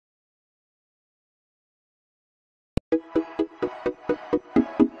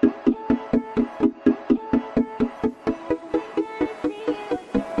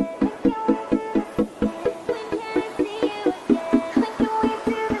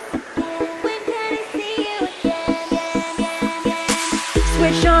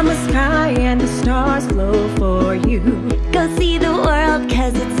switch on the sky and the stars glow for you. Go see the world,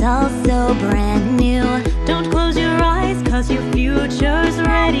 cause it's all so brand new. Don't close your eyes, cause your future's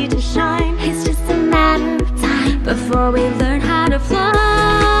ready to shine. It's just a matter of time before we learn how to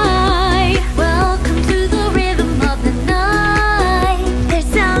fly. Welcome to the rhythm of the night. There's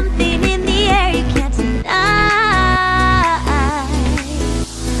something in the air you can't deny.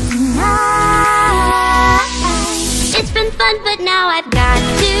 Tonight. It's been fun, but now I've got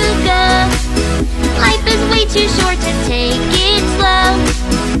to go. Life is way too short to take it slow.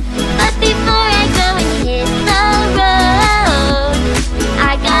 But before I go and hit the road,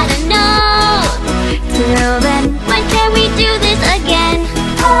 I gotta know. Till then, when can we do this again?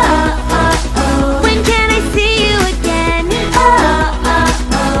 Oh, oh, oh. When can I see you again? Oh, oh,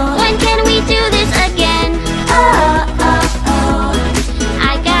 oh. When can we do this again? Oh, oh, oh.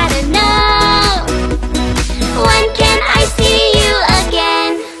 I gotta know. When can I see you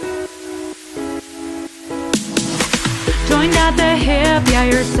again? Joined at the hip, yeah,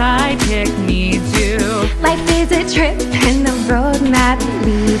 your sidekick needs you. Life is a trip and the road map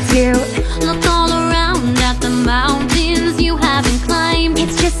leads you. Look all around at the mountains you haven't climbed.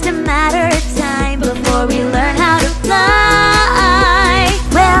 It's just a matter of time before we learn how to fly.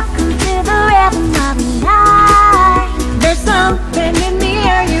 Welcome to the rhythm of the night. There's something in the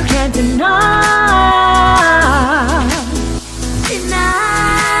air you can't deny. Tonight.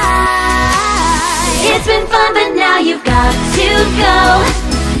 It's been fun, but now you've got to go.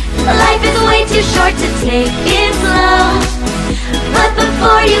 Life is way too short to take it slow. But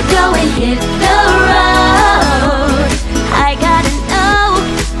before you